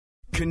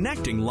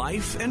Connecting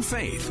life and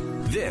faith.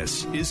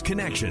 This is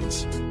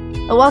Connections.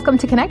 Welcome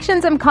to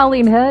Connections. I'm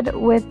Colleen Hood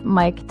with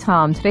Mike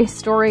Tom. Today's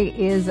story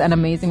is an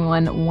amazing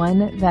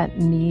one that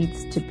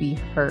needs to be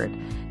heard.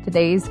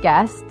 Today's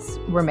guests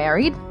were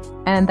married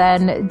and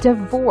then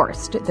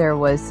divorced. There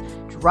was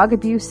drug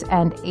abuse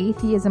and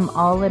atheism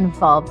all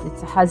involved.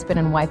 It's a husband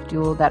and wife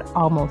duel that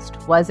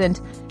almost wasn't.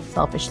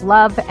 Selfish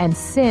love and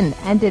sin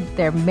ended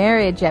their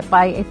marriage, yet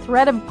by a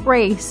thread of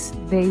grace,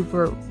 they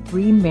were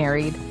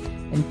remarried,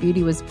 and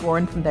beauty was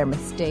born from their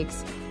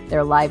mistakes.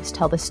 Their lives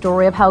tell the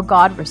story of how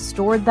God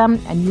restored them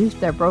and used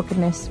their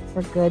brokenness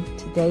for good.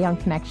 Today on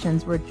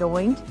Connections, we're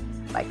joined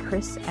by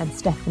Chris and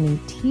Stephanie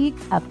Teague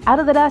of Out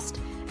of the Dust.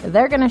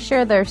 They're going to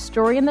share their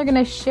story, and they're going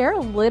to share a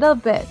little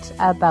bit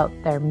about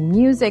their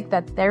music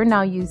that they're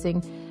now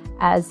using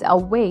as a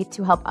way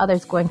to help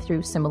others going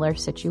through similar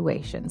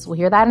situations. We'll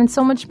hear that and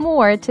so much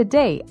more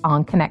today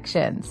on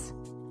Connections.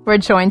 We're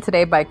joined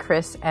today by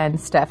Chris and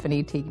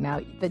Stephanie Teague.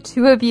 Now, the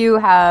two of you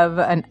have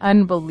an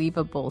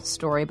unbelievable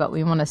story, but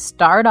we want to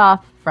start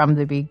off from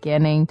the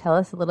beginning. Tell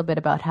us a little bit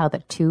about how the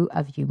two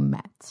of you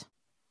met.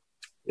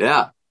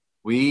 Yeah,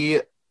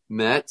 we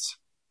met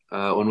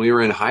when we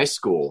were in high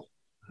school.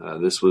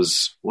 This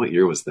was, what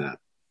year was that?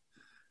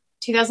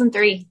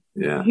 2003.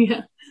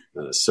 Yeah.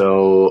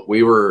 So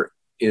we were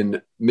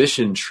in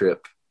mission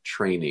trip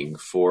training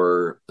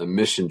for a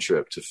mission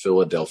trip to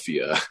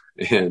Philadelphia.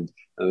 And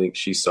I think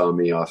she saw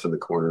me off in the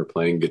corner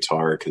playing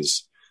guitar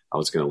because I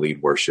was going to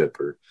lead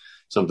worship or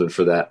something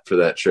for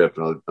that trip.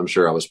 And I'm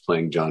sure I was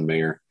playing John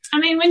Mayer. I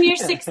mean, when you're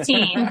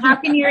 16, how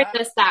can you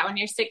resist that when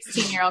you're a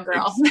 16-year-old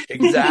girl?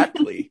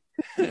 Exactly.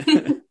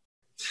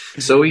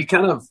 So we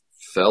kind of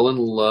fell in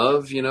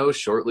love,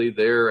 shortly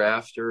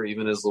thereafter,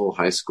 even as little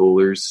high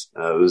schoolers.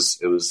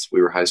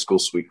 We were high school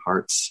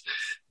sweethearts.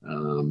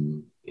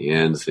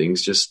 And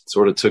things just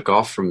sort of took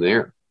off from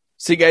there.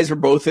 So you guys were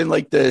both in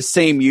like the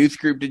same youth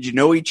group. Did you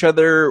know each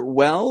other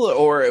well,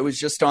 or it was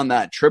just on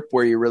that trip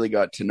where you really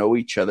got to know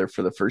each other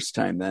for the first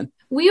time then?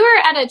 We were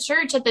at a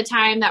church at the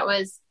time that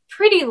was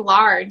pretty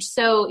large.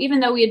 So even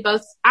though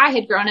I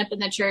had grown up in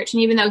the church,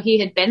 and even though he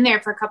had been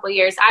there for a couple of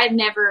years, I had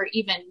never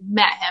even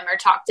met him or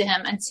talked to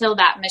him until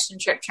that mission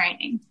trip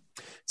training.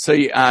 So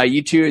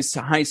you two as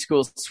high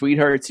school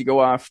sweethearts, you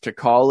go off to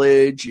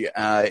college, you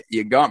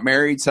got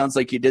married. Sounds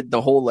like you did the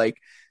whole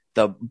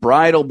the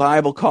bridal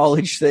Bible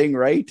college thing,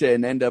 right?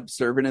 And end up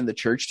serving in the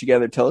church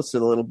together. Tell us a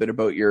little bit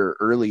about your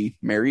early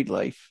married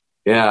life.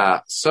 Yeah.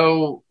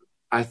 So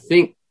I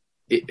think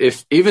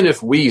even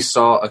if we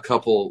saw a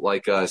couple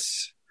like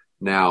us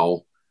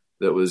now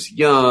that was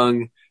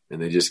young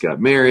and they just got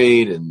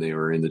married and they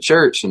were in the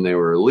church and they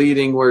were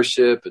leading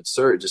worship and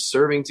just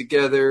serving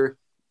together,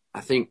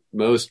 I think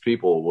most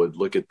people would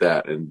look at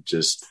that and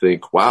just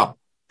think, wow,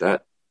 I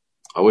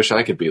wish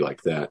I could be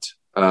like that.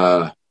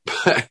 But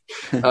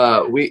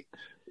I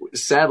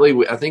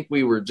think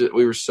we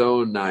were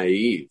so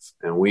naive,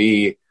 and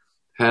we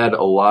had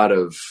a lot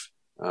of,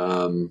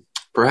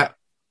 perhaps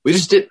we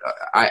just did.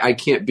 I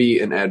can't be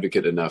an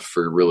advocate enough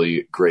for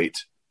really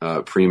great,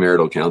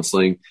 premarital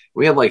counseling.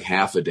 We had like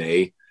half a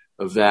day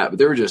of that, but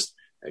there were just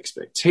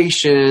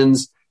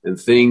expectations and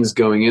things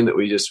going in that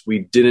we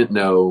didn't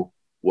know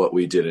what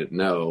we didn't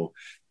know.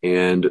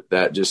 And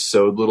that just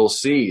sowed little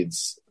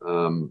seeds,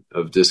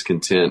 of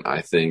discontent,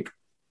 I think.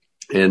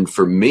 And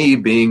for me,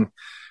 being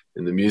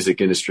in the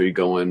music industry,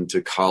 going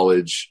to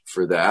college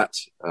for that,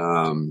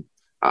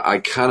 I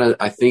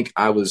think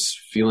I was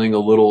feeling a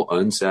little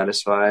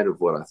unsatisfied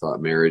of what I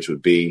thought marriage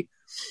would be.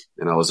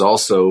 And I was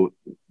also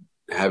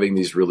having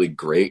these really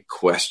great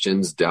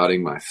questions,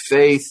 doubting my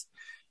faith,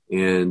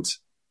 and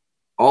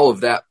all of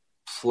that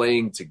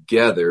playing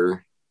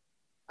together,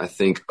 I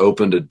think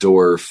opened a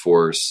door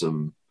for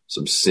some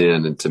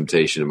sin and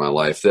temptation in my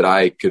life that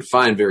I could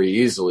find very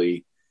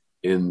easily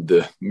in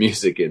the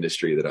music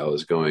industry that I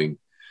was going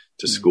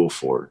to school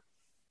for.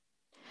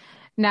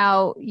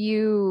 Now,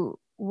 you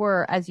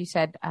were, as you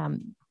said,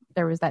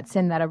 there was that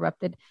sin that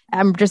erupted.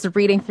 I'm just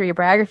reading through your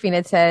biography, and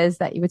it says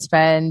that you would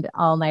spend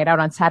all night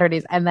out on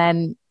Saturdays and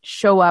then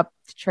show up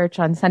to church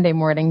on Sunday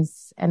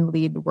mornings and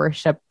lead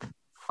worship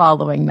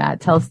following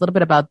that. Tell us a little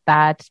bit about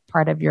that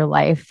part of your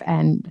life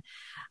and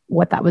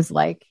what that was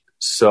like.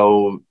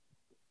 So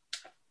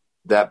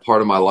that part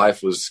of my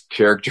life was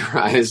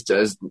characterized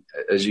as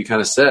you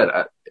kind of said,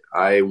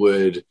 I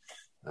was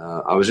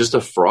just a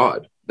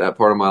fraud. That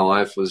part of my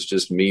life was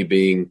just me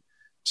being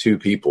two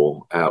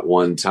people at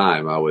one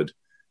time. I would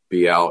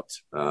be out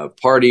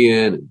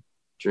partying and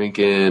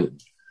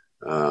drinking,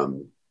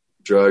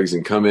 drugs,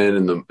 and come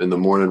in the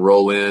morning,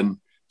 roll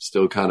in,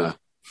 still kind of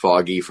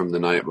foggy from the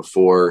night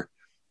before.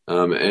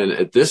 And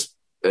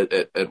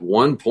at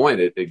one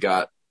point it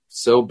got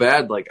so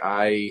bad, like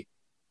I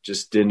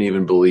just didn't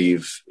even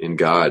believe in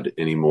God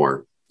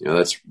anymore.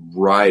 That's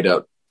right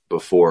up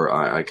before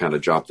I kind of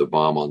dropped the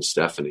bomb on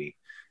Stephanie,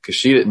 because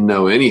she didn't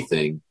know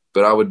anything,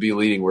 but I would be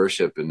leading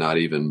worship and not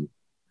even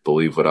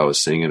believe what I was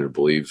singing or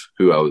believe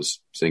who I was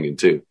singing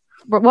to.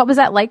 What was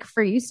that like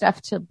for you,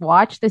 Steph, to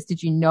watch this?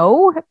 Did you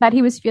know that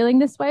he was feeling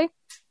this way?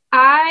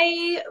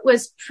 I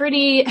was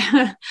pretty,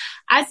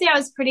 I'd say I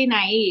was pretty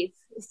naive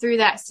through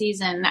that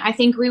season. I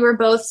think we were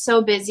both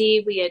so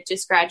busy. We had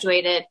just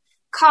graduated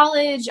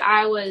college.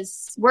 I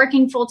was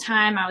working full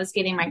time. I was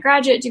getting my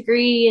graduate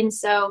degree. And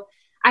so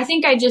I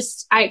think I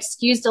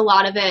excused a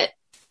lot of it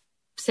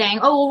saying,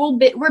 oh,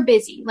 well, we're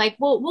busy. Like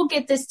we'll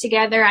get this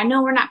together. I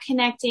know we're not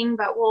connecting,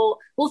 but we'll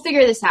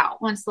figure this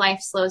out once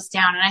life slows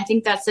down. And I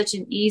think that's such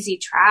an easy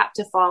trap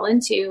to fall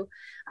into,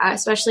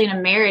 especially in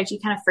a marriage. You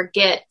kind of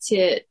forget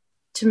to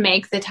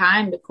make the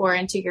time to pour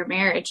into your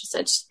marriage.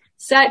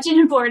 Such an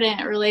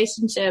important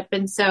relationship.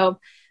 And so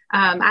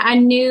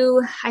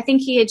I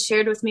think he had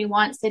shared with me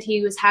once that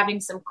he was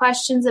having some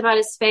questions about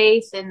his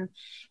faith, and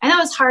that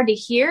was hard to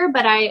hear,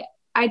 but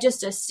I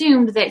just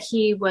assumed that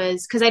he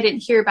was, because I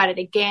didn't hear about it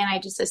again. I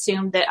just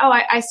assumed that,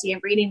 I see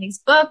him reading these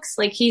books,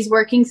 like he's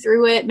working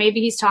through it. Maybe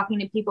he's talking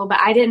to people, but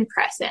I didn't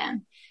press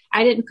in.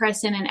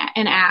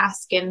 And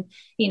ask. And,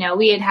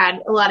 we had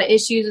a lot of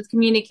issues with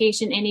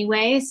communication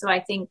anyway. So I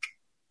think,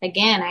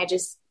 again, I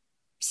just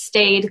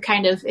stayed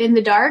kind of in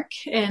the dark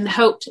and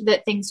hoped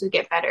that things would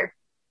get better.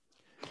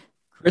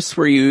 Chris,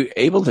 were you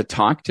able to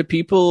talk to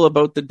people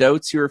about the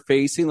doubts you were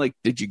facing? Like,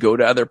 did you go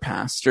to other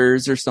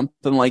pastors or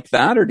something like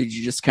that? Or did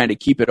you just kind of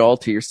keep it all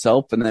to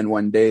yourself? And then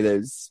one day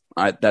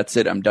that's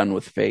it, I'm done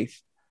with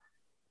faith.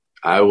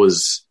 I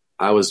was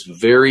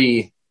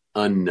very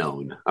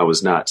unknown. I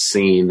was not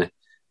seen.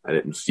 I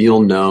didn't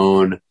feel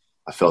known.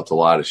 I felt a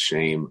lot of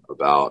shame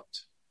about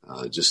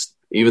just,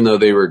 even though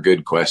they were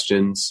good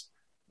questions.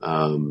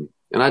 And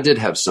I did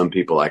have some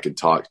people I could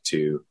talk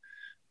to,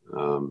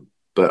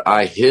 but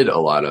I hid a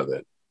lot of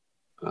it.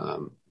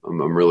 I'm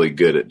really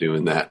good at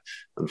doing that,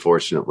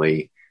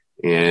 unfortunately.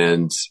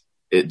 And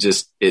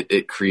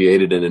it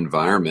created an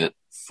environment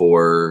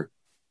for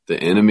the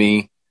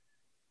enemy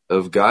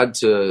of God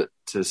to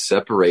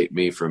separate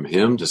me from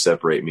him, to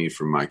separate me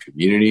from my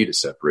community, to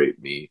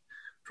separate me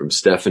from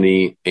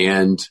Stephanie,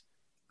 and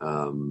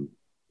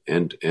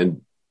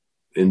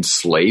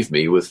enslave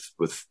me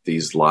with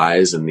these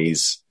lies and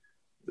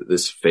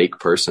this fake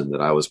person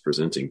that I was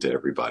presenting to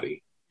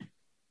everybody.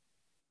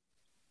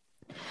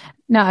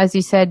 Now, as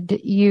you said,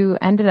 you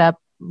ended up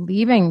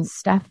leaving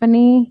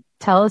Stephanie.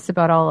 Tell us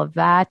about all of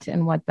that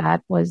and what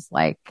that was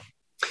like.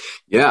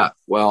 Yeah,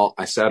 well,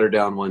 I sat her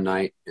down one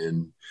night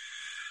in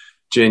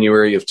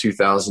January of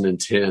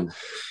 2010,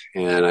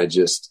 and I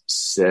just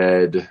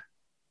said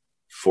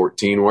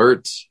 14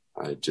 words.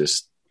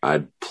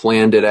 I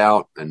planned it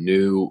out. I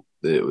knew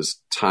that it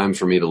was time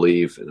for me to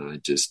leave, and I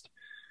just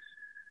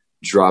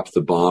dropped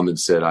the bomb and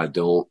said, I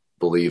don't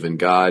believe in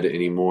God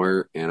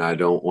anymore, and I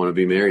don't want to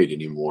be married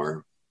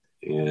anymore.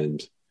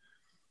 And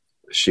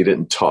she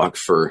didn't talk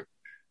for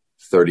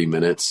 30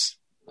 minutes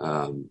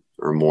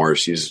or more.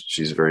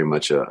 She's very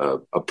much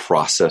a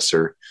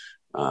processor,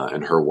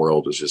 and her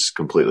world was just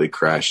completely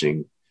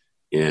crashing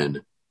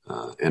in.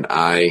 And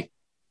I,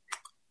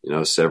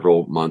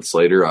 several months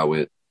later, I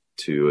went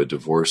to a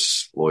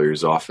divorce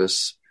lawyer's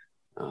office.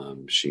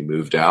 She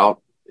moved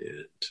out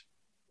and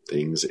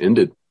things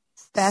ended.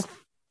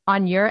 Steph,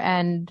 on your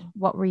end,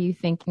 what were you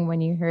thinking when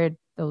you heard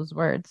those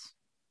words?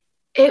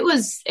 It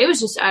was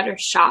just utter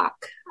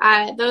shock.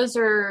 Those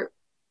are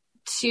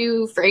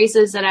two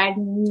phrases that I'd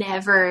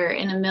never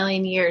in a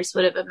million years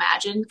would have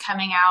imagined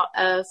coming out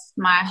of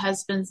my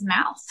husband's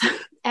mouth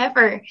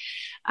ever.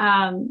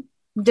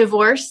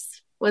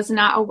 Divorce was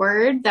not a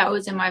word that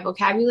was in my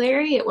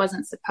vocabulary. It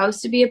wasn't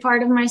supposed to be a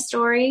part of my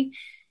story.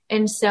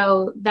 And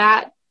so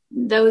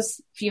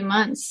those few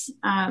months,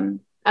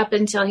 up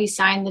until he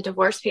signed the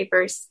divorce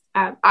papers,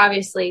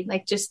 obviously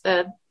like just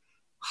the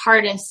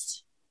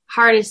hardest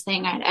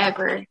thing I'd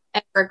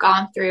ever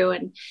gone through.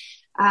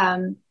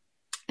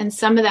 And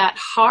some of that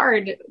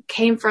hard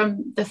came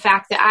from the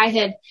fact that I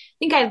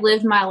think I'd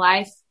lived my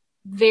life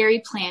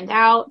very planned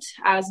out.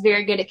 I was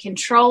very good at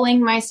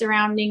controlling my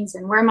surroundings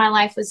and where my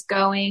life was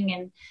going,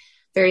 and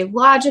very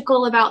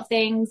logical about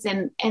things.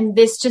 And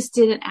this just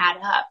didn't add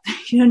up.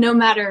 No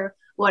matter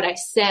what I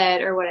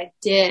said or what I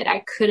did,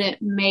 I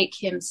couldn't make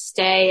him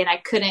stay, and I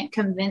couldn't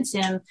convince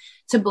him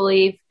to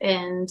believe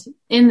in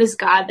this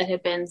God that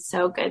had been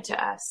so good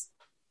to us.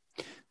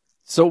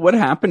 So what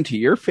happened to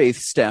your faith,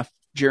 Steph,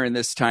 during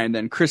this time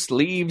then? Chris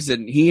leaves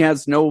and he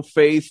has no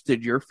faith.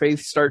 Did your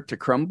faith start to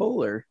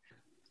crumble, or?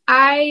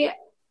 I'm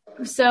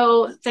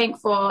so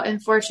thankful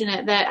and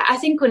fortunate that I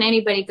think when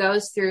anybody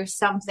goes through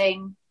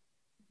something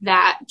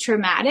that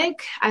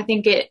traumatic, I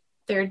think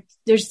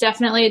there's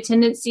definitely a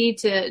tendency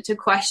to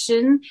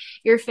question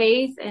your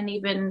faith, and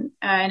even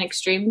in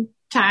extreme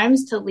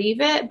times to leave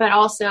it. But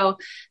also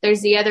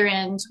there's the other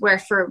end where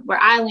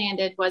I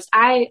landed was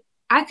I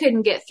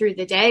couldn't get through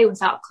the day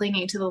without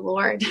clinging to the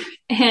Lord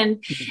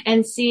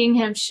and seeing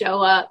him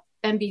show up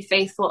and be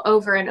faithful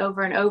over and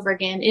over and over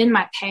again in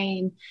my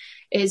pain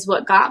is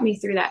what got me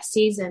through that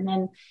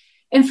season.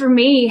 And for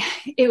me,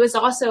 it was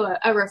also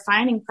a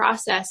refining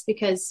process,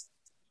 because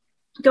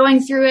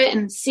going through it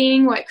and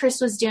seeing what Chris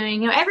was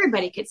doing,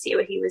 everybody could see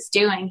what he was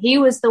doing. He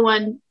was the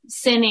one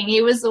sinning.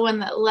 He was the one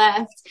that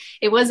left.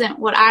 It wasn't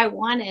what I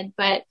wanted,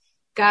 but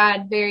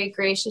God very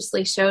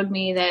graciously showed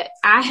me that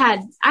I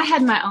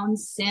had my own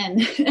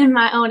sin and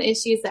my own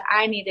issues that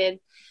I needed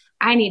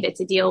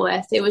to deal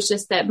with. It was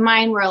just that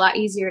mine were a lot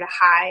easier to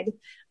hide,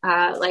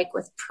 like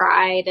with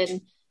pride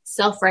and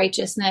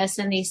self-righteousness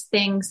and these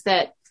things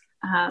that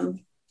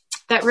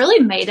really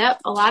made up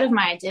a lot of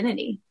my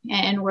identity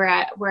and where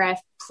I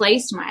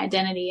placed my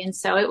identity. And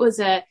so it was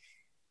a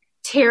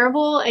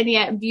terrible and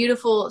yet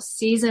beautiful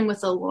season with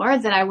the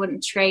Lord that I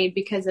wouldn't trade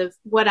because of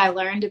what I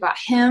learned about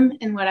him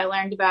and what I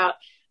learned about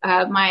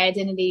my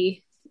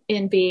identity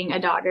in being a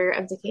daughter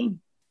of the King.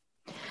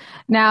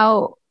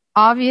 Now,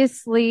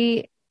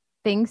 obviously,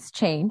 things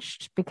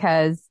changed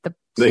because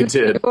they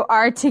did. You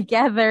are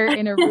together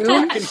in a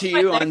room. Talking to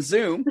you on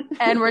Zoom.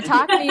 And we're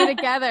talking to you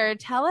together.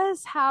 Tell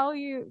us how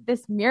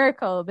this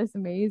miracle, this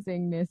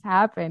amazingness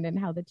happened and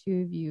how the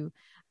two of you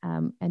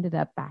ended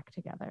up back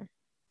together.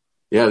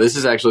 Yeah, this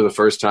is actually the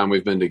first time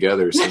we've been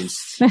together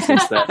since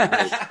that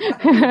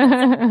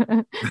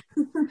night.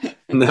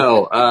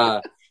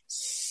 No.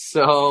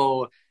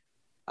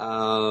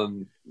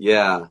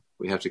 Yeah,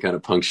 we have to kind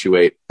of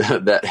punctuate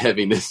that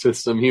heaviness with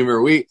some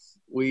humor.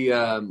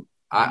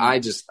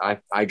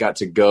 I got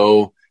to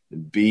go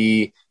and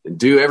be and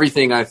do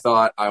everything I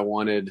thought I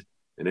wanted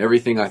and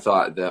everything I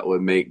thought that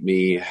would make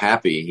me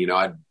happy. You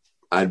know,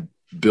 I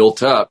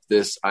built up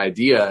this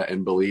idea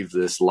and believed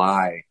this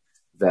lie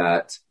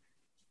that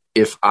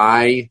if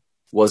I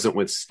wasn't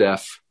with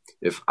Steph,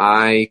 if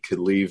I could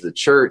leave the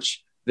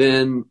church,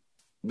 then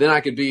I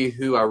could be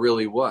who I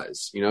really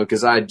was, you know,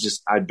 because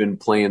I'd been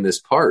playing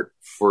this part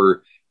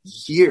for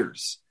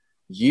years,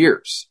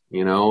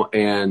 you know,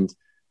 and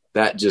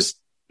that just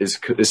is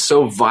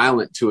so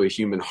violent to a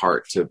human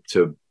heart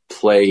to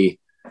play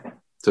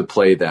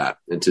that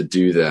and to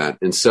do that.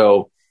 And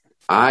so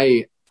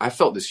I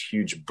felt this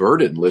huge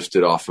burden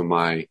lifted off of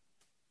my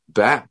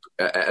back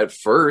at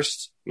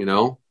first, you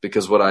know,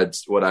 because what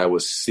I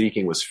was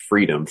seeking was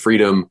freedom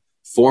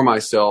for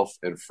myself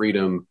and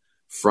freedom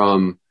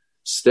from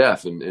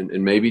Steph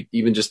and maybe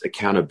even just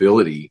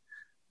accountability.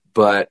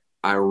 But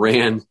I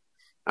ran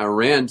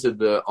to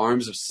the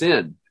arms of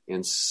sin.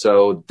 And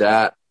so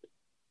that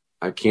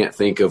I can't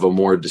think of a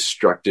more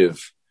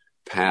destructive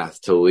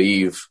path to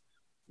leave,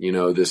 you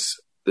know, this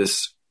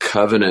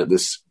covenant,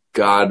 this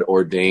God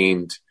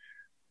ordained,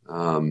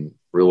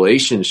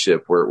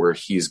 relationship where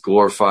he's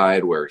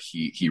glorified, where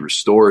he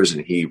restores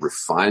and he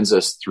refines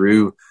us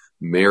through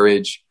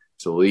marriage,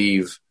 to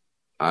leave.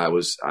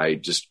 I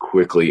just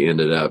quickly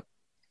ended up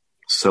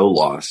so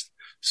lost,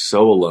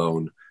 so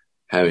alone,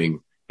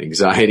 having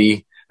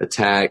anxiety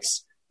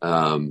attacks,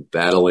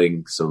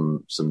 battling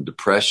some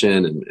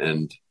depression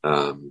and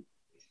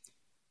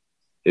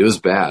it was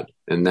bad.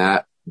 And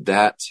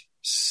that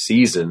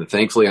season,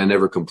 thankfully I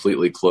never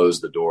completely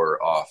closed the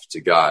door off to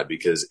God,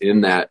 because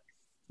in that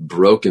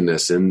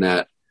brokenness, in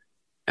that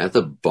at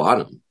the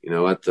bottom, you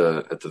know, at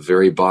the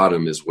very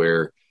bottom is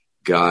where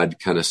God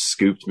kind of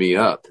scooped me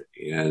up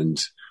and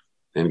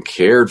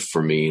cared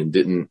for me and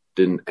didn't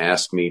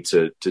ask me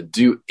to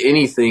do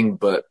anything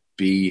but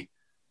be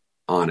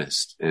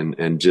honest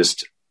and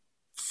just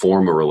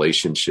form a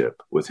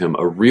relationship with him,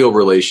 a real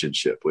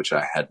relationship, which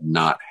I had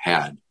not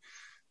had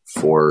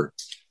for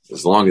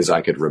as long as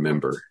I could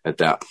remember at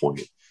that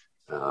point.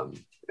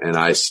 And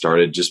I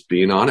started just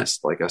being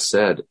honest, like I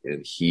said,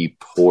 and he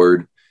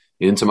poured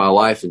into my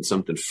life and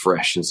something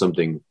fresh and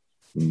something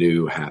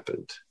new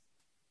happened.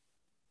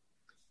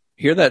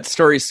 Hear that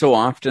story so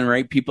often,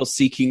 right? People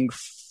seeking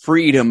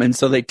freedom. And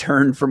so they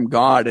turn from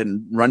God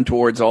and run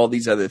towards all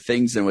these other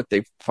things. And what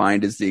they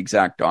find is the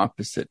exact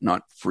opposite,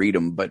 not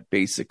freedom, but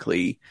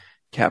basically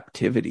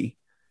captivity.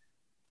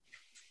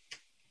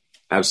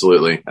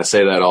 Absolutely. I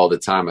say that all the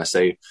time. I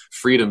say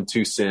freedom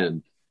to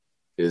sin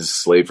is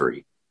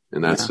slavery.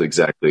 And that's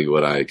exactly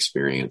what I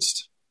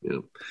experienced. You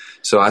know,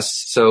 so I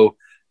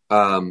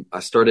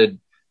started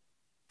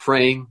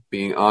praying,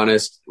 being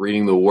honest,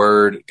 reading the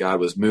word.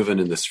 God was moving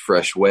in this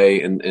fresh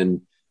way.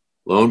 And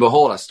lo and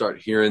behold, I start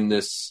hearing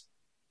this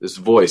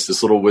voice,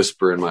 this little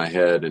whisper in my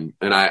head. And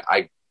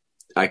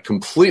I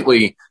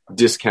completely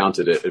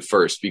discounted it at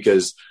first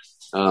because,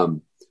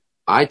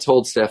 I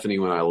told Stephanie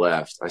when I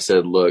left, I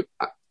said, look,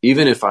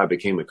 even if I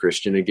became a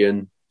Christian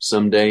again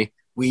someday,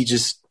 we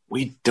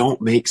don't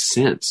make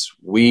sense.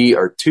 We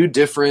are too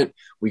different.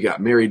 We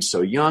got married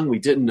so young. We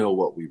didn't know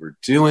what we were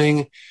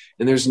doing.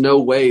 And there's no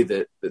way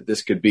that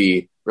this could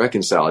be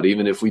reconciled,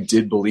 even if we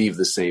did believe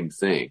the same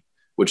thing,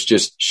 which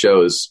just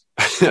shows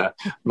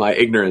my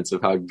ignorance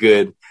of how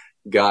good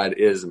God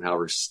is and how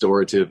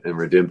restorative and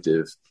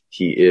redemptive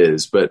he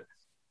is. But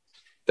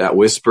that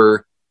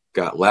whisper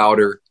got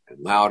louder and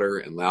louder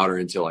and louder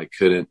until I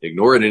couldn't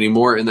ignore it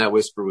anymore. And that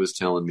whisper was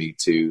telling me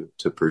to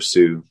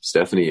pursue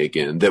Stephanie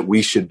again, that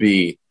we should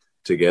be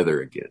together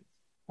again.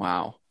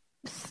 Wow.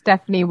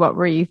 Stephanie, what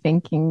were you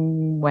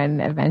thinking when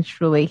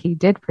eventually he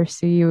did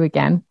pursue you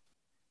again?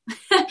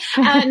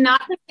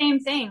 Not the same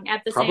thing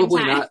at the same time.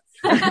 Probably not.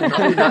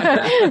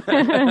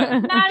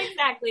 Not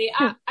exactly.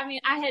 I mean,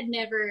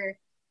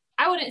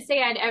 I wouldn't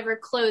say I'd ever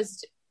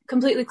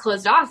completely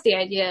closed off the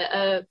idea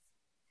of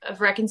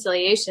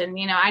reconciliation.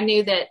 I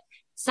knew that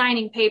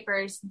signing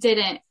papers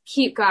didn't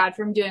keep God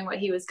from doing what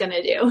he was going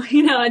to do.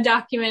 A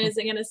document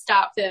isn't going to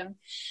stop him.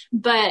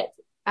 But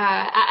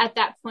at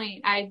that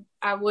point, I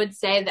would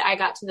say that I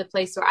got to the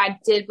place where I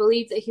did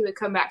believe that he would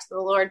come back to the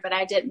Lord, but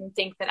I didn't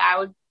think that I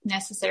would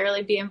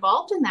necessarily be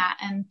involved in that.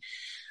 And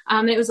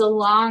it was a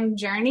long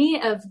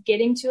journey of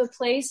getting to a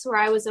place where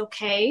I was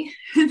okay,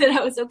 that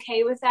I was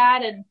okay with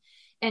that,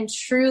 and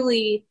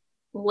truly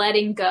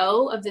letting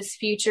go of this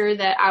future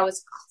that I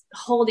was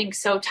holding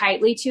so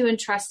tightly to, and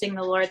trusting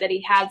the Lord that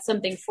he had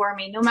something for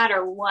me no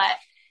matter what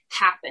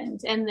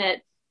happened, and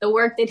that the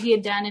work that he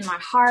had done in my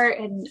heart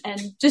and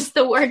just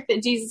the work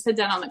that Jesus had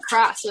done on the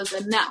cross was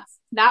enough.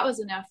 That was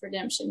enough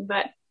redemption.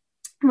 But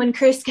when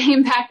Chris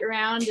came back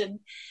around and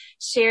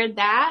shared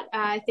that,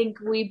 I think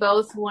we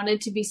both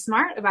wanted to be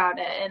smart about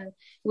it. And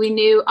we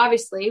knew,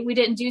 obviously, we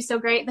didn't do so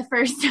great the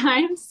first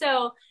time.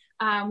 So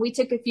we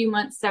took a few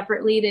months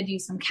separately to do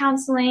some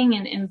counseling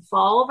and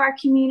involve our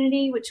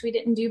community, which we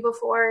didn't do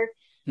before.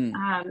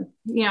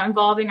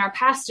 Involving our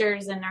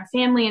pastors and our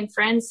family and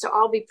friends to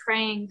all be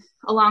praying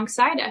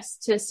alongside us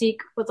to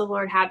seek what the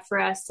Lord had for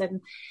us. And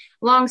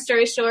long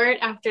story short,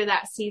 after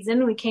that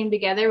season, we came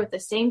together with the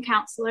same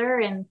counselor,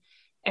 and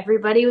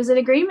everybody was in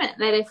agreement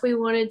that if we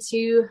wanted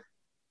to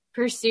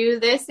pursue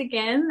this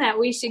again, that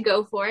we should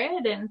go for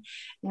it. And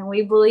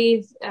we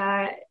believe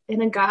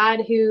in a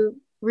God who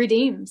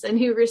redeems and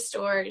who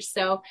restores.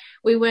 So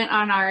we went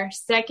on our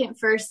second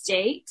first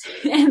date,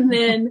 and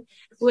then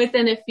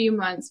within a few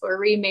months we're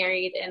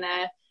remarried in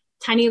a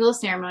tiny little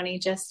ceremony,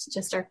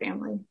 just our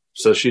family.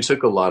 So she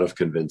took a lot of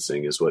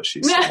convincing, is what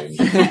she's saying.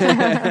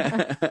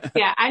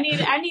 Yeah, I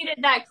needed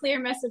that clear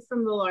message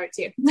from the Lord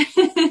too.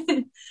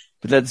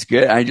 But that's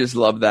good. I just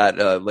love that,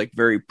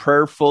 very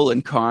prayerful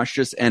and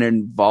cautious and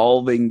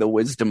involving the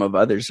wisdom of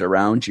others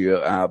around you.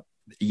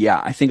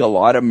 I think a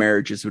lot of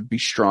marriages would be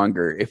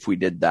stronger if we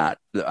did that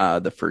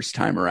the first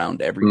time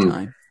around every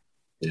time.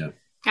 Yeah,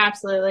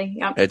 absolutely.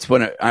 Yep. It's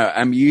when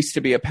I'm used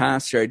to be a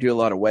pastor. I do a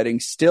lot of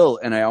weddings still.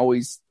 And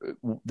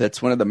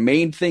that's one of the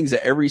main things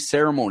at every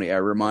ceremony. I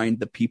remind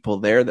the people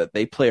there that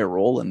they play a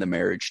role in the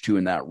marriage too.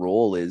 And that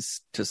role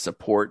is to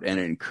support and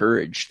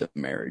encourage the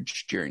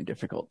marriage during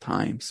difficult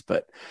times,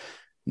 but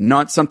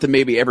not something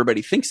maybe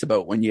everybody thinks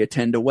about when you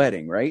attend a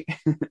wedding, right?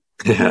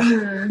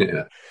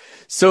 Yeah.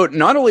 So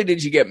not only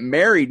did you get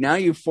married, now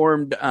you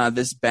formed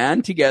this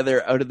band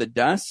together out of the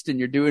dust, and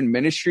you're doing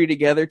ministry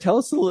together. Tell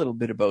us a little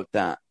bit about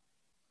that.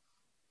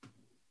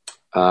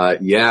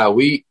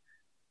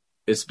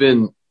 It's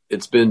been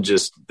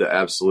just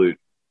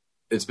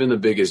it's been the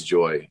biggest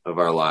joy of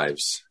our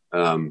lives.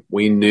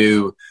 We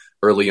knew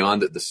early on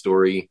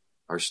that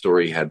our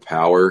story had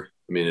power.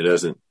 I mean,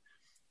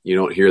 you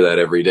don't hear that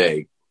every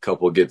day.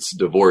 Couple gets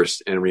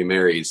divorced and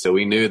remarried. So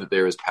we knew that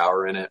there was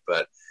power in it,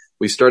 but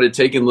we started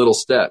taking little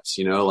steps,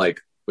 like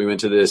we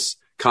went to this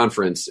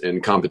conference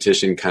and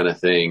competition kind of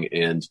thing.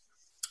 And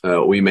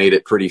we made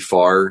it pretty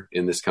far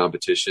in this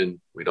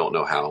competition. We don't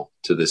know how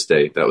to this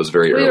day. That was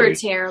very early. We were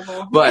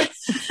terrible. But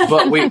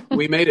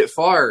we made it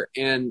far,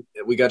 and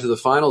we got to the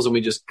finals, and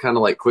we just kind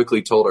of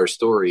quickly told our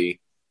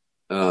story.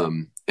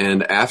 And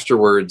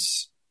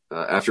afterwards,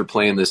 after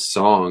playing this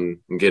song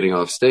and getting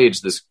off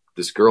stage, this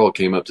girl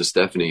came up to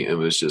Stephanie and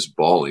was just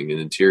bawling and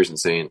in tears and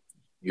saying,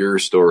 "Your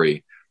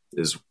story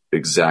is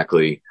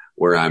exactly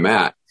where I'm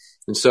at."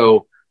 And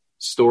so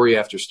story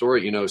after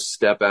story,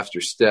 step after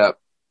step,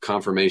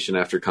 confirmation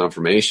after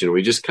confirmation,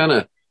 we just kind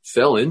of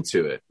fell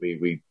into it.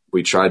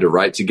 We tried to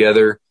write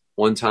together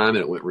one time, and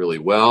it went really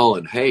well.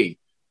 And hey,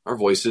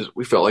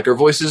 we felt like our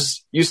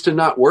voices used to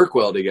not work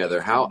well together.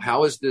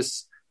 How is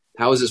this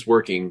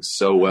working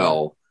so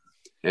well?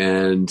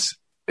 And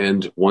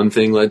one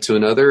thing led to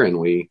another, and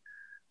we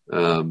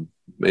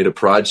made a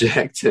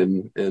project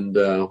and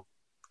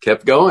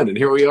kept going. And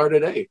here we are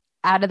today.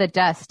 Out of the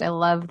Dust. I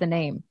love the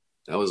name.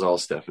 That was all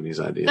Stephanie's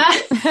idea.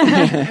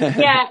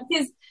 Yeah,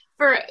 because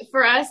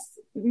for us,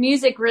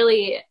 music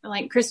really,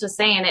 like Chris was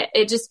saying,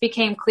 it just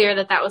became clear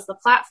that was the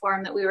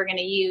platform that we were going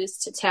to use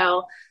to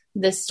tell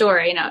this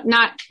story.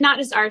 Not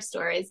just our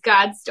story, it's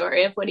God's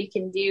story of what he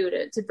can do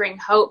to bring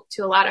hope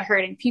to a lot of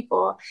hurting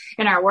people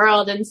in our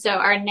world. And so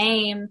our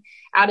name,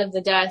 Out of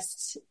the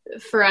Dust,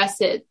 for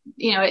us, it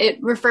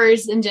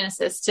refers in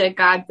Genesis to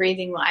God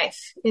breathing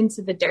life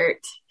into the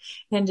dirt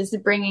and just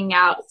bringing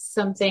out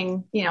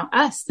something,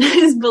 us,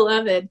 his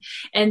beloved.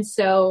 And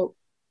so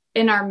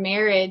in our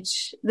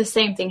marriage, the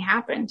same thing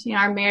happened.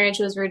 Our marriage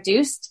was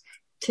reduced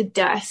to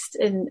dust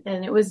and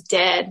it was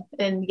dead.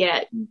 And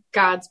yet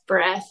God's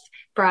breath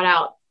brought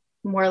out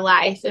more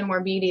life and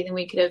more beauty than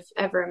we could have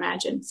ever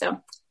imagined. So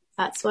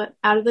that's what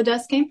Out of the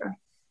Dust came from.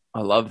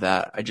 I love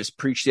that. I just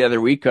preached the other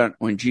week on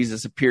when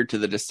Jesus appeared to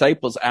the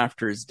disciples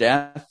after his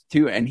death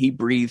too, and he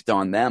breathed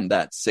on them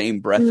that same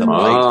breath of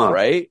life,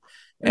 right?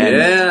 And,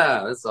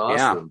 yeah, that's awesome.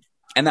 Yeah.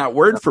 And that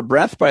word for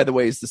breath, by the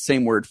way, is the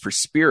same word for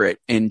spirit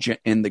in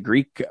the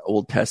Greek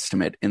Old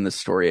Testament in the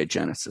story of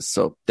Genesis.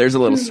 So there's a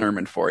little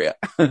sermon for you.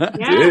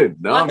 Yeah.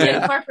 Dude, no, Love man.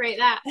 to incorporate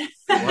that.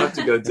 We'll have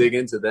to go dig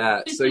into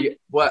that. So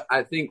what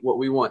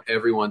we want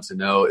everyone to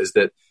know is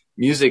that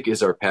music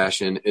is our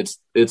passion.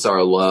 It's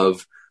our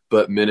love,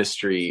 but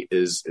ministry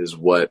is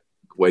what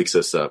wakes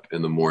us up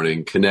in the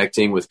morning,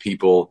 connecting with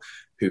people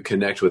who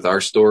connect with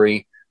our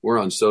story. We're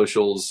on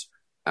socials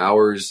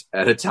hours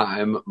at a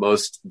time,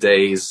 most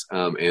days,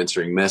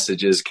 answering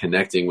messages,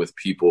 connecting with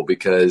people,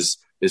 because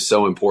it's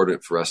so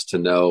important for us to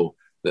know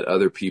that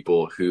other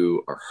people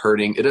who are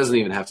hurting, it doesn't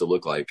even have to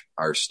look like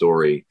our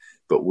story,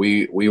 but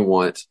we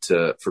want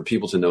for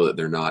people to know that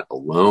they're not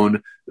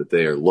alone, that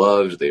they are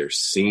loved, they are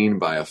seen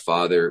by a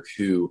Father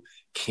who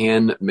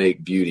can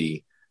make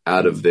beauty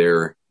out of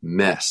their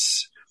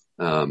mess.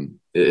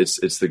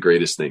 It's the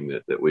greatest thing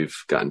that we've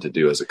gotten to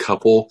do as a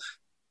couple.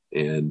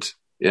 And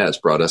yeah, it's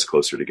brought us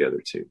closer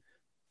together too.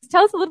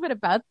 Tell us a little bit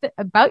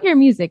about your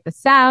music, the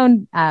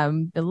sound,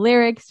 the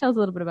lyrics. Tell us a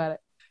little bit about it.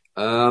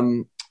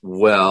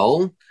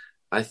 Well,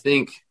 I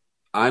think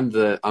I'm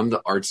the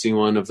artsy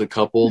one of the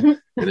couple,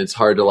 and it's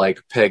hard to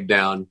like peg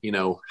down,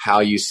 how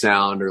you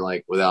sound, or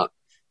like without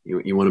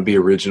you want to be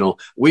original.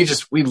 We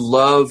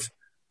love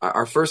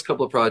our first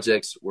couple of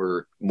projects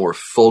were more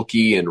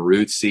folky and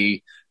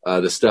rootsy.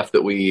 The stuff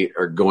that we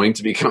are going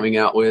to be coming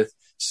out with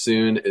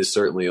soon is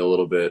certainly a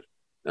little bit.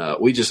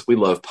 We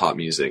love pop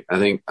music. I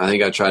think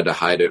I tried to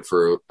hide it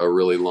for a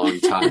really long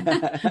time.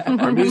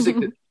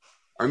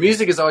 Our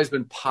music has always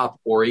been pop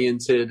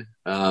oriented.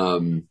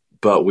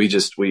 But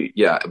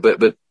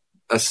but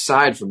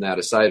aside from that,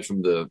 aside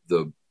from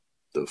the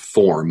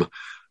form,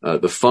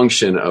 the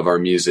function of our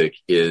music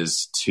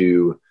is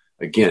to,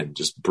 again,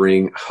 just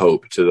bring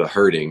hope to the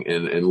hurting,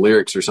 and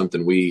lyrics are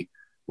something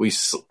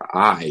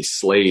I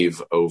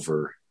slave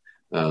over.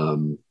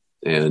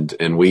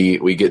 And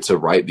we get to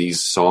write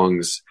these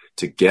songs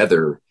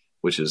together,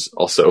 which is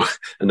also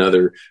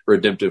another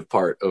redemptive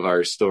part of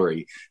our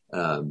story.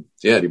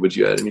 Would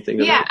you add anything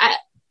to that?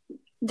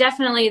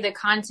 Definitely the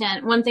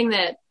content. One thing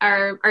that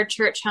our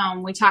church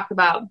home, we talk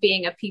about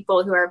being a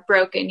people who are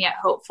broken yet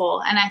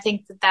hopeful. And I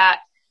think that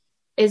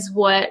is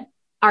what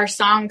our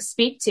songs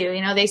speak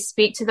to. They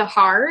speak to the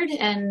hard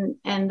and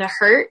the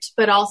hurt,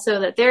 but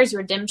also that there's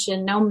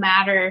redemption no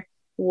matter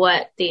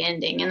what the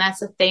ending. And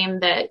that's a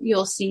theme that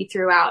you'll see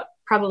throughout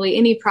probably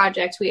any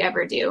project we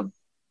ever do.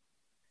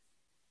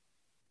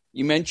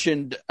 You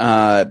mentioned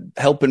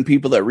helping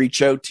people that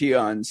reach out to you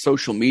on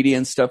social media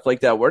and stuff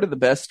like that. What are the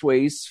best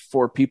ways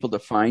for people to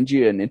find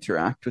you and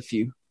interact with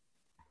you?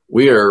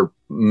 We are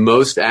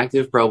most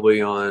active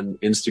probably on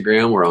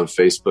Instagram. We're on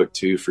Facebook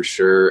too, for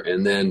sure.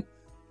 And then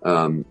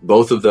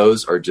both of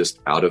those are just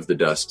Out of the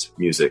Dust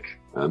Music.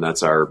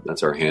 That's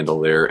our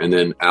handle there. And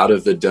then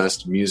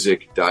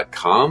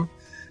outofthedustmusic.com.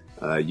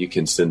 You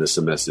can send us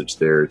a message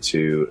there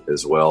too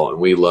as well. And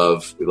we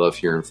love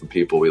hearing from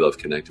people. We love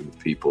connecting with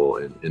people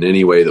in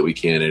any way that we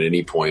can at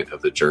any point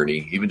of the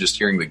journey, even just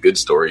hearing the good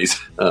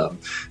stories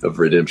of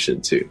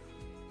redemption too.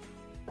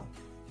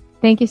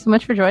 Thank you so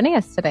much for joining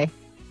us today.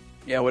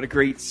 Yeah, what a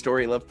great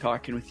story. Love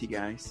talking with you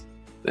guys.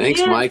 Thanks,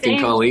 Mike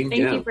and Colleen.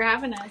 Thank you for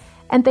having us.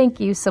 And thank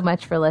you so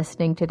much for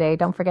listening today.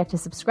 Don't forget to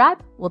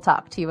subscribe. We'll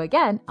talk to you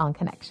again on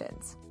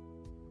Connections.